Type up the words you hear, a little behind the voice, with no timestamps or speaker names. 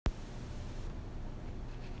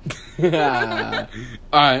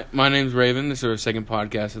Alright, my name's Raven. This is our second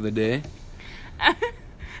podcast of the day.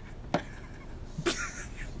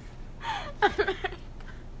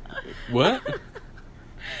 What?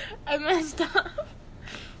 I messed up.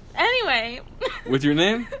 Anyway. What's your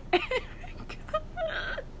name?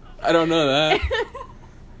 I don't know that.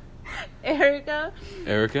 Erika.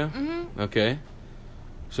 Erika? Mm-hmm. Okay.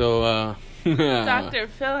 So, Dr.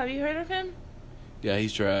 Phil, have you heard of him? Yeah,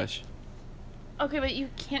 he's trash. Okay, but you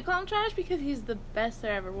can't call him trash because he's the best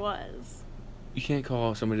there ever was. You can't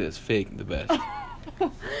call somebody that's fake the best.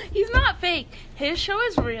 He's not fake. His show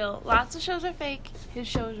is real. Lots of shows are fake. His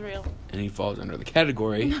show is real. And he falls under the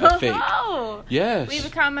category of fake. No! Yes. Leave a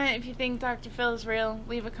comment if you think Dr. Phil is real.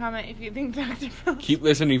 Leave a comment if you think Dr. Phil is Keep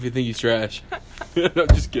listening if you think he's trash. No,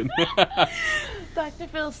 just kidding. Dr.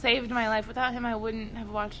 Phil saved my life. Without him, I wouldn't have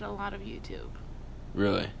watched a lot of YouTube.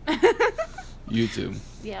 Really? YouTube.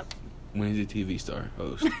 Yep. When he's a TV star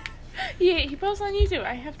host. He posts on YouTube.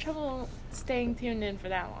 I have trouble staying tuned in for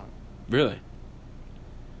that long. Really?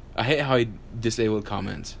 I hate how he disabled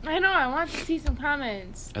comments. I know. I want to see some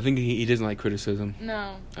comments. I think he doesn't like criticism.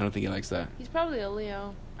 No. I don't think he likes that. He's probably a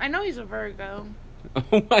Leo. I know he's a Virgo. Oh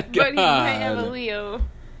my god. But he might have a Leo.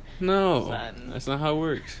 No. Sun. That's not how it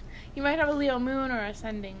works. He might have a Leo moon or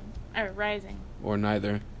ascending. Or rising. Or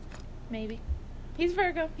neither. Maybe. He's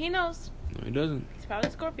Virgo. He knows. No, he doesn't. He's probably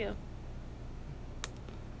Scorpio.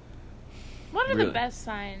 What are Really? the best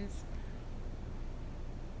signs?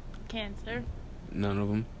 Cancer. None of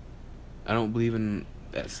them. I don't believe in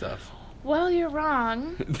that stuff. Well, you're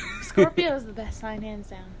wrong. Scorpio is the best sign, hands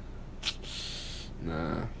down.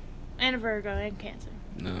 Nah. And Virgo and Cancer.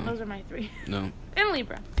 No. Those are my three. No. And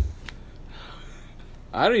Libra.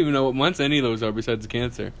 I don't even know what months any of those are besides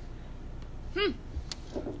Cancer.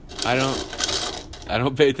 I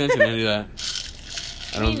don't pay attention to any of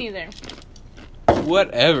that. Me neither.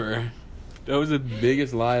 Whatever. That was the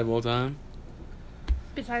biggest lie of all time.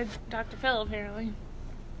 Besides Dr. Phil, apparently.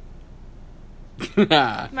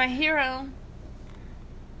 This My hero.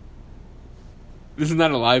 is not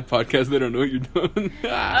a live podcast. They don't know what you're doing.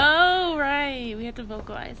 Oh, right. We have to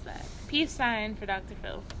vocalize that. Peace sign for Dr.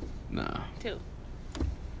 Phil. Nah. 2.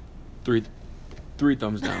 Three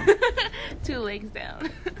thumbs down. 2 legs down.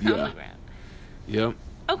 Yeah. On the ground. Yep.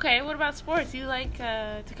 Okay, what about sports? You like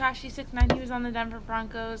Tekashi 6ix9ine? He was on the Denver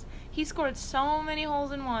Broncos. He scored so many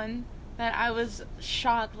holes in one that I was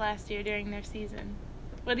shocked last year during their season.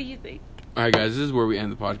 What do you think? Alright, guys, this is where we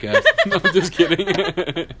end the podcast. No, I'm just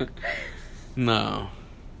kidding. No.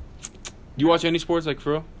 You watch any sports, like,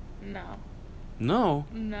 for real? No. No?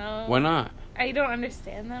 No. Why not? I don't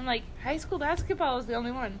understand them. Like, high school basketball was the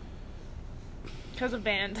only one. Because of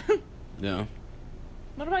band. No.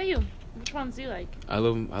 What about you? Which ones do you like? I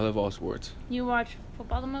love all sports. You watch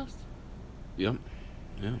football the most? Yep.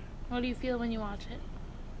 Yeah. What do you feel when you watch it?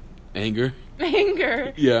 Anger.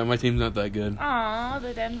 Anger. Yeah, my team's not that good. Aw,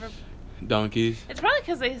 the Denver... Donkeys. It's probably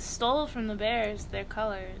because they stole from the Bears their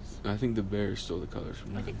colors. I think the Bears stole the colors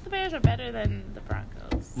from I them. think the Bears are better than the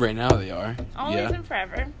Broncos. Right now they are. Always Yeah. and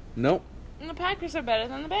forever. Nope. And the Packers are better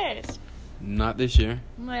than the Bears. Not this year.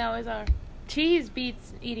 They always are. Cheese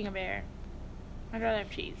beats eating a bear. I'd rather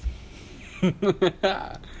have cheese.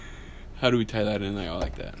 How do we tie that in? I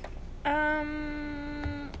like that.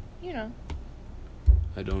 You know.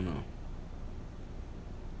 I don't know.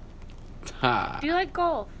 Ha. Do you like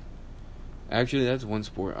golf? Actually, that's one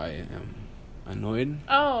sport I am annoyed.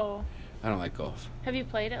 Oh. I don't like golf. Have you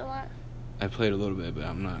played it a lot? I played a little bit, but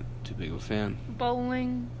I'm not too big of a fan.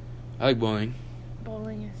 Bowling. I like bowling.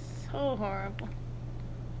 Bowling is so horrible.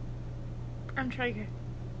 I'm triggered.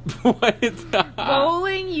 What is that?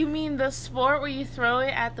 Bowling? You mean the sport where you throw it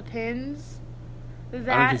at the pins? I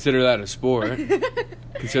don't consider that a sport.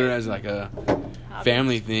 Consider it as like a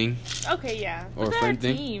family thing. Okay, yeah. Or But a there friend are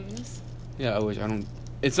thing. teams. Yeah, I don't.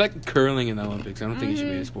 It's like curling in the Olympics. I don't think it should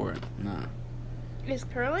be a sport. Nah. Is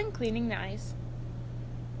curling cleaning the ice?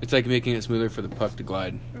 It's like making it smoother for the puck to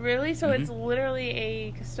glide. Really? So it's literally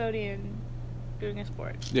a custodian doing a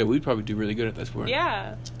sport. Yeah, we'd probably do really good at that sport.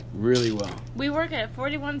 Yeah. Really well. We work at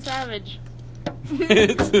 41 Savage.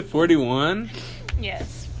 It's 41?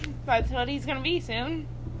 Yes. That's what he's going to be soon.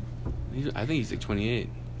 I think he's like 28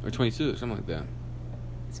 or 22 or something like that.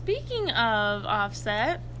 Speaking of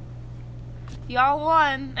Offset, y'all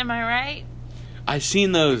won. Am I right? I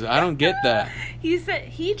seen those. I don't get that. He said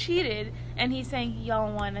he cheated, and he's saying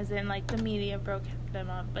y'all won as in like the media broke them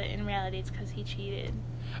up, but in reality it's because he cheated.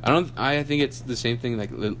 I think it's the same thing like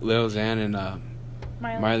Lil Xan and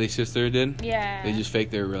Miley's sister did. Yeah. They just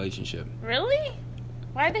faked their relationship. Really?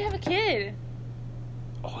 Why'd they have a kid?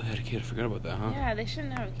 Oh, they had a kid. I forgot about that, huh? Yeah, they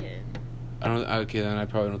shouldn't have a kid. I don't. Okay, then I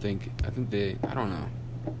probably don't think. I think they. I don't know.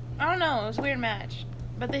 I don't know. It was a weird match.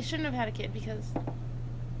 But they shouldn't have had a kid because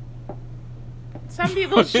some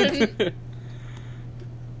people shouldn't.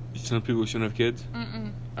 Some people shouldn't have kids?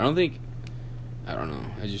 Mm-mm. I don't think. I don't know.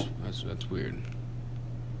 That's weird.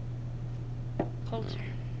 Closer.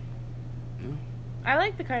 No. I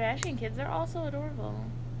like the Kardashian kids. They're also adorable.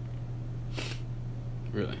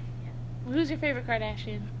 Really? Yeah. Who's your favorite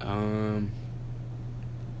Kardashian?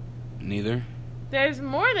 Neither. There's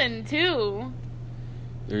more than two.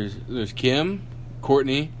 There's Kim,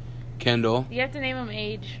 Courtney, Kendall. You have to name them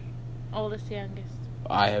age. Oldest to youngest.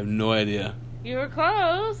 I have no idea. You were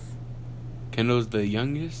close. Kendall's the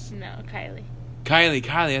youngest? No, Kylie.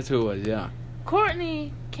 Kylie, that's who it was, yeah.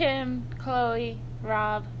 Courtney, Kim, Chloe,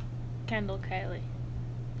 Rob, Kendall, Kylie.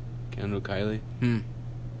 Kendall, Kylie?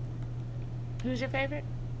 Who's your favorite?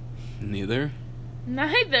 Neither.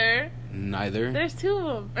 Neither. There's 2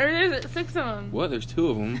 of them. Or there's 6 of them. What? There's 2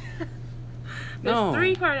 of them? There's No.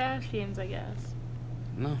 3 Kardashians, I guess.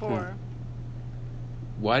 No. 4.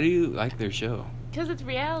 Why do you like their show? Because it's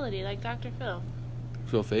reality, like Dr. Phil.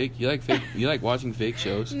 So fake? You like fake? You like watching fake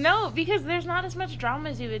shows? No, because there's not as much drama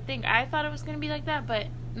as you would think. I thought it was going to be like that, but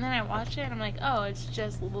then I watched it and I'm like, oh, it's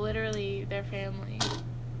just literally their family.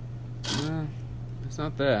 It's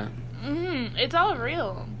not that. It's all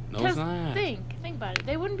real. No, it's not. Think about it.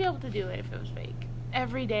 They wouldn't be able to do it if it was fake.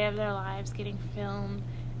 Every day of their lives getting filmed.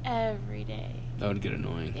 Every day. That would get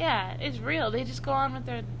annoying. Yeah, it's real. They just go on with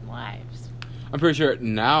their lives. I'm pretty sure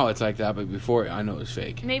now it's like that, but before I know it was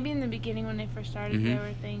fake. Maybe in the beginning when they first started, there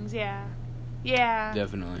were things. Yeah. Yeah.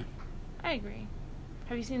 Definitely. I agree.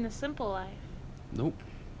 Have you seen The Simple Life? Nope.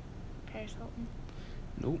 Paris Hilton?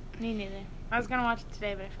 Nope. Me neither. I was going to watch it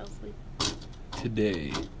today, but I fell asleep.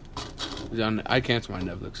 Today. I canceled my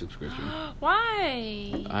Netflix subscription.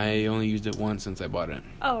 Why? I only used it once since I bought it.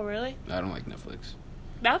 Oh, really? I don't like Netflix.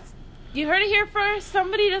 You heard it here first.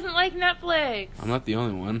 Somebody doesn't like Netflix. I'm not the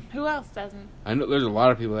only one. Who else doesn't? I know there's a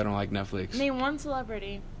lot of people that don't like Netflix. Name one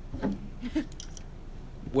celebrity.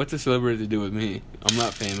 What's a celebrity to do with me? I'm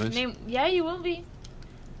not famous. Yeah, you will be.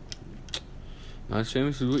 Not as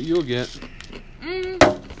famous as what you'll get.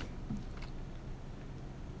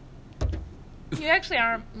 You actually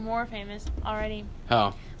are more famous already.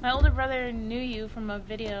 How? My older brother knew you from a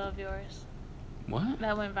video of yours. What?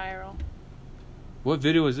 That went viral. What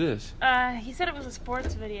video was this? He said it was a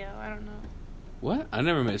sports video. I don't know. What? I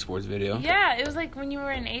never made a sports video. Yeah, it was like when you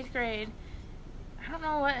were in 8th grade. I don't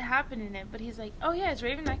know what happened in it, but he's like, oh yeah, is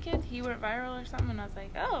Raven that kid? He went viral or something? And I was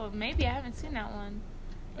like, oh, maybe. I haven't seen that one.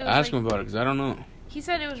 Ask him about it, because I don't know. He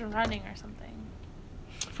said it was running or something.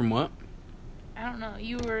 From what? I don't know.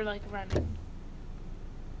 You were like running.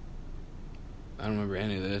 I don't remember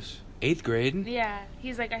any of this. 8th grade? Yeah.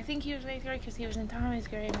 He's like, I think he was in 8th grade because he was in Tommy's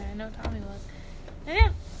grade, and I know Tommy was. And yeah.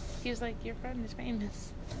 He was like, your friend is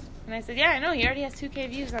famous. And I said, yeah, I know. He already has 2K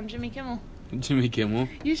views on Jimmy Kimmel. Jimmy Kimmel?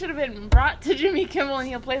 You should have been brought to Jimmy Kimmel and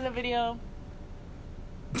he'll play the video.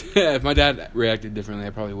 If my dad reacted differently,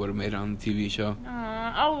 I probably would have made it on the TV show.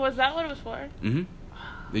 Oh, was that what it was for? Mm-hmm.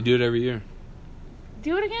 They do it every year.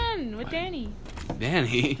 Do it again with Danny.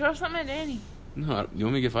 Danny? Throw something at Danny. No, you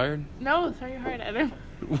want me to get fired? No, throw your heart at him.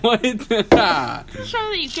 What? Show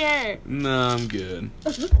that you care. No, I'm good.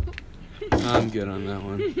 I'm good on that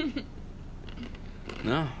one.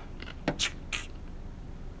 No.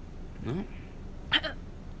 No.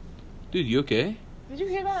 Dude, you okay? Did you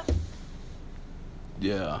hear that?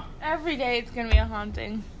 Yeah. Every day it's going to be a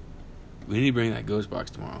haunting. We need to bring that ghost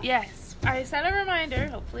box tomorrow. Yes. I set a reminder.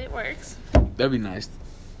 Hopefully it works. That'd be nice.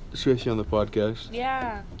 Especially on the podcast.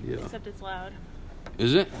 Yeah. Yeah. Except it's loud.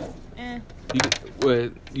 Is it?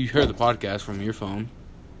 You heard the podcast from your phone.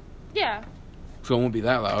 Yeah. So it won't be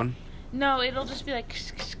that loud. No, it'll just be like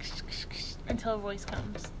until a voice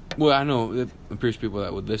comes. Well, I know. I'm pretty sure people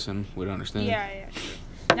that would listen would understand. Yeah.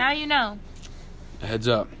 Now you know. Heads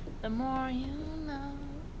up. The more you know.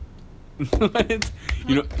 What?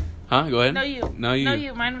 You know? Huh? Go ahead. No, you. No,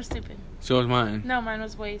 you. Mine was stupid. So was mine. No, mine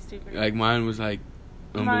was way stupid. Like, mine was, like,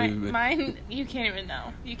 unbelievable. Mine, you can't even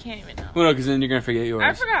know. Well, no, because then you're going to forget yours.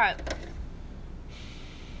 I forgot.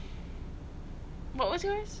 What was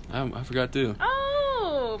yours? I forgot, too.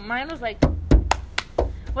 Oh, mine was like,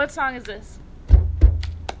 what song is this?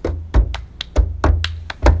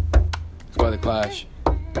 It's by The Clash.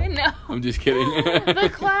 No. I'm just kidding. The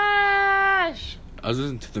Clash. I was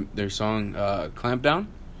listening to their song, Clamp Down.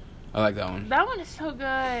 I like that one. That one is so good.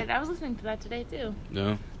 I was listening to that today, too.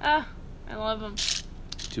 No? I love them.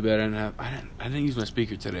 Too bad I didn't use my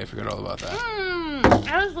speaker today. I forgot all about that.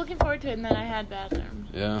 I was looking forward to it, and then I had bathrooms.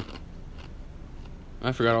 Yeah.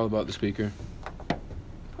 I forgot all about the speaker.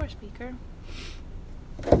 Poor speaker.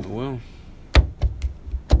 Oh, well.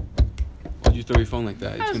 Why'd you throw your phone like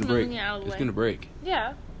that? It's gonna break. It's gonna break.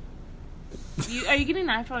 Yeah. Are you getting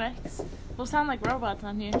an iPhone X? We'll sound like robots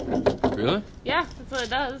on here. Really? Yeah, that's what it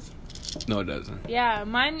does. No, it doesn't. Yeah,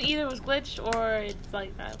 mine either was glitched or it's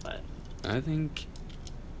like that, but... I think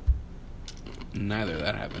neither of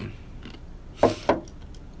that happened.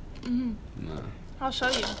 Mm-hmm. No. I'll show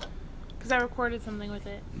you. Because I recorded something with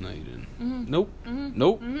it. No, you didn't. Mm-hmm. Nope. Mm-hmm.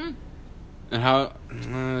 Nope. Mm-hmm. And how...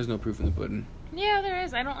 there's no proof in the pudding. Yeah, there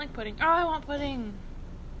is. I don't like pudding. Oh, I want pudding.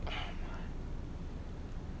 I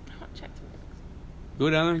want Chex Mix. Go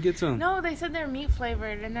down there and get some. No, they said they're meat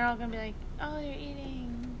flavored, and they're all gonna be like, "Oh, you're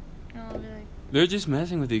eating." And I'll be like, They're just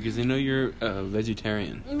messing with you because they know you're a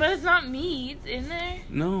vegetarian. "But it's not meat in there."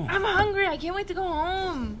 No. I'm hungry. I can't wait to go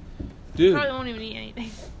home. Dude. Probably won't even eat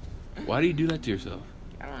anything. Why do you do that to yourself?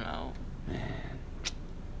 I don't know. Man.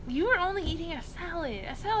 You were only eating a salad.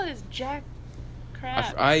 A salad is jack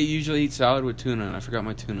crap. I usually eat salad with tuna, and I forgot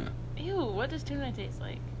my tuna. Ew, what does tuna taste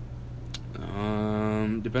like?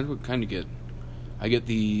 Depends what kind you get. I get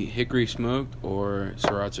the hickory smoked or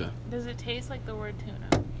sriracha. Does it taste like the word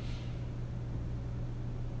tuna?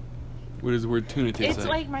 What does the word tuna taste It's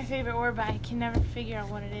like my favorite word, but I can never figure out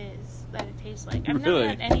what it is that it tastes like. I've Really?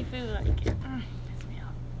 never had any food like it. Piss me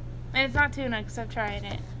off. And it's not tuna because I've tried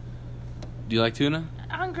it. Do you like tuna?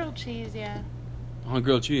 On grilled cheese, yeah. On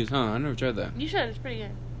grilled cheese, huh? I never tried that. You should. It's pretty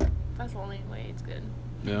good. That's the only way it's good.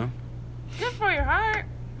 Yeah. Good for your heart.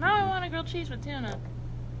 Now I want a grilled cheese with tuna.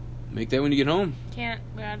 Make that when you get home. Can't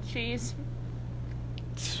without cheese.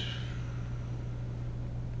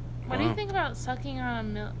 What do you think about sucking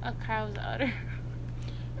on a cow's udder?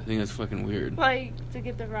 I think that's fucking weird. Like, to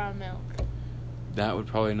get the raw milk. That would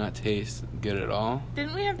probably not taste good at all.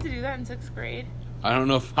 Didn't we have to do that in 6th grade? I don't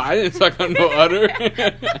know if I didn't suck on no udder.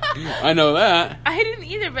 I know that. I didn't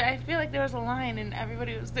either, but I feel like there was a line and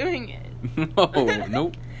everybody was doing it. No,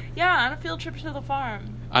 nope. Yeah, on a field trip to the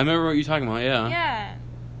farm. I remember what you're talking about, yeah. Yeah.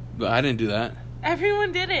 But I didn't do that.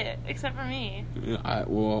 Everyone did it, except for me.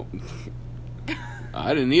 Well,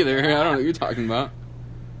 I didn't either. I don't know what you're talking about.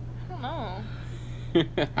 I don't know.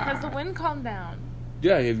 Has the wind calmed down?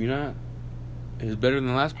 Yeah, have you not? It was better than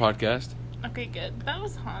the last podcast. Okay, good. That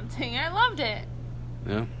was haunting. I loved it.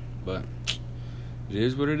 Yeah, but it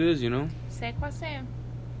is what it is, you know? C'est quoi c'est?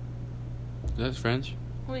 That's French.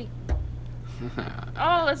 Oui.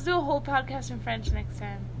 Oh, let's do a whole podcast in French next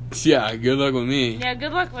time. Yeah, good luck with me. Yeah,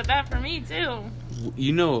 good luck with that for me, too.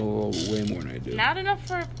 You know way more than I do. Not enough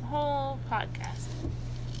for a whole podcast.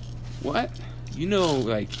 What? You know,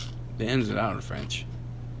 like, the ins and outs of French.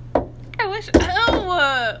 I wish...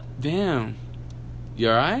 Oh! Damn. You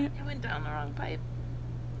alright? I went down the wrong pipe.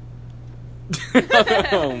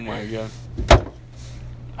 Oh my god.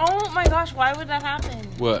 Oh my gosh, why would that happen?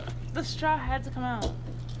 What? The straw had to come out.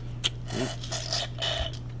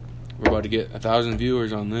 We're about to get 1,000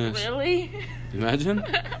 viewers on this. Really? Imagine?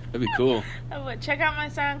 That'd be cool. I would. Check out my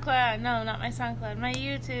SoundCloud. No, not my SoundCloud. My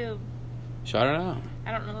YouTube. Shout it out.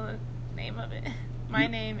 I don't know the name of it. My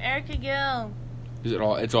name, Erika Gill. Is it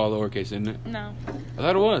all? It's all lowercase, isn't it? No. I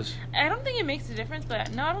thought it was. I don't think it makes a difference,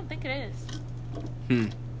 but no, I don't think it is.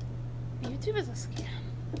 YouTube is a scam.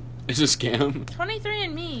 It's a scam.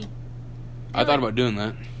 23andMe. I thought about doing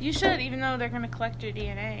that. You should, even though they're going to collect your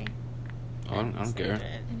DNA. I don't care.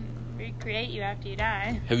 And recreate you after you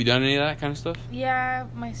die. Have you done any of that kind of stuff? Yeah,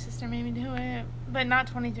 my sister made me do it. But not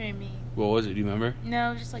 23andMe. What was it? Do you remember?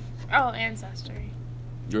 No, just like, Ancestry.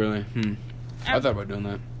 Really? I thought about doing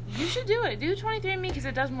that. You should do it. Do 23andMe because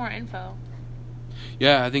it does more info.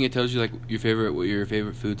 Yeah, I think it tells you like what your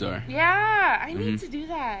favorite foods are. Yeah, I need to do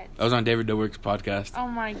that. I was on David Dobrik's podcast. Oh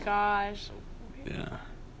my gosh. Yeah.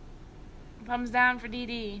 Thumbs down for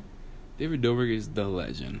DD. David Dobrik is the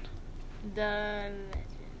legend. The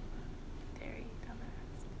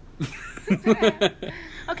legend.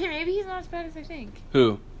 Okay, maybe he's not as bad as I think.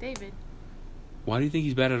 Who? David. Why do you think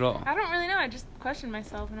he's bad at all? I don't really know. I just questioned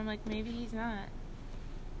myself, and I'm like, maybe he's not.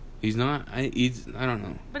 He's not? I don't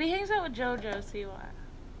know. But he hangs out with JoJo, see what?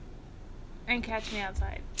 And Catch Me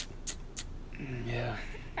Outside. Yeah.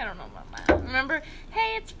 I don't know about that. Remember?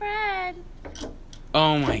 Hey, it's Fred.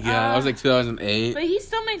 Oh my god, that was like 2008. But he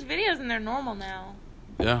still makes videos, and they're normal now.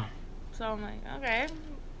 Yeah. So I'm like, okay.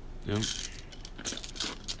 Yep.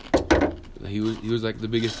 He was like the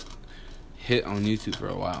biggest hit on YouTube for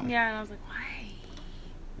a while. Yeah, and I was like, why?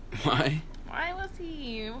 Why? Why was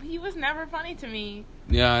he? He was never funny to me.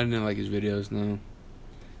 Yeah, I didn't like his videos, no.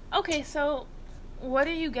 Okay, so what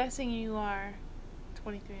are you guessing you are,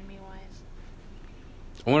 23andMe wise?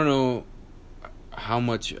 I want to know how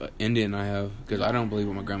much Indian I have, because I don't believe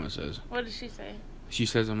what my grandma says. What did she say? She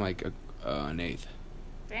says I'm like an eighth.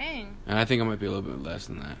 Dang. And I think I might be a little bit less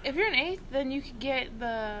than that. If you're an eighth, then you could get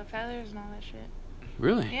the feathers and all that shit.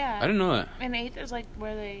 Really? Yeah. I didn't know that. An eighth is like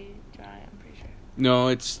where they dry, I'm pretty sure. No,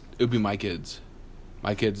 it would be my kids.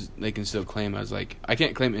 My kids, they can still claim as like, I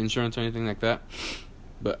can't claim insurance or anything like that.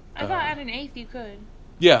 But I thought at an eighth you could.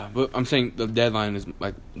 Yeah, but I'm saying the deadline is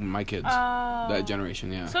like my kids. Oh. That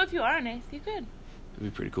generation, yeah. So if you are an eighth, you could. It'd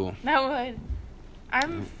be pretty cool. That would.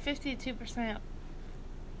 I'm 52%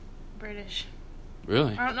 British.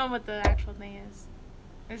 Really? I don't know what the actual thing is.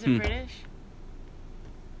 Is it British?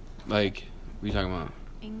 Like, what are you talking about?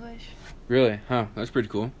 English? Really? Huh, that's pretty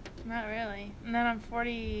cool. Not really. And then I'm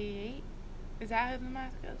 48. Is that how the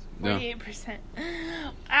math goes? 48%.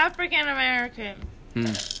 African American.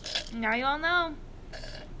 Now you all know.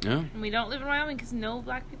 Yeah. And we don't live in Wyoming because no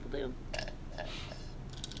black people do.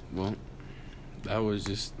 Well, that was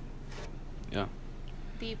just, yeah.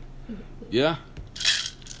 Deep. Yeah.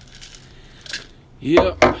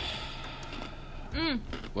 Yep.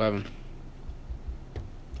 What happened?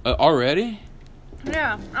 Already?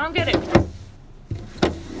 Yeah, I don't get it.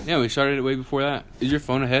 Yeah, we started it way before that. Is your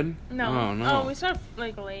phone ahead? No. Oh, no. Oh, we started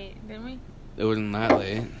like late, didn't we? It wasn't that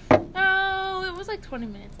late. No, it was like 20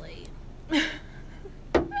 minutes late.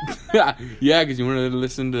 Yeah, because you wanted to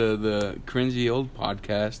listen to the cringy old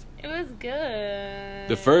podcast. It was good.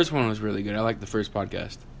 The first one was really good. I like the first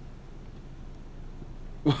podcast.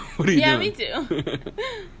 What are you doing? Yeah, me too.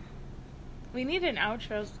 We need an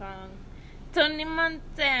outro song. Tony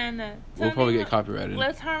Montana. We'll probably get copyrighted.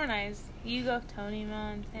 Let's harmonize. You go Tony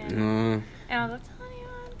Montana. And I'll go Tony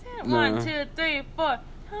Montana. 1, 2, 3, 4.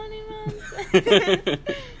 Tony Montana.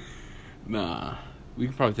 Nah. We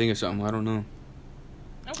can probably think of something. I don't know.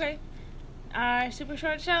 Okay. Our super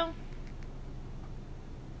short show.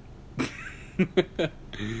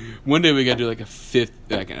 One day we gotta do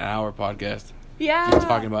like an hour podcast. Yeah. Just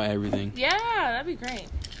talking about everything. Yeah, that'd be great.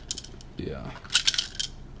 Yeah.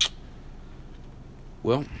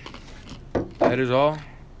 Well, that is all.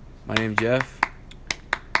 My name's Jeff.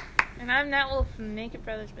 And I'm Nat Wolf from the Naked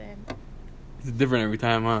Brothers Band. It's different every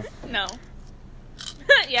time, huh? No.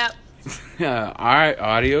 Yep. Alright,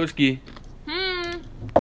 adios-ski.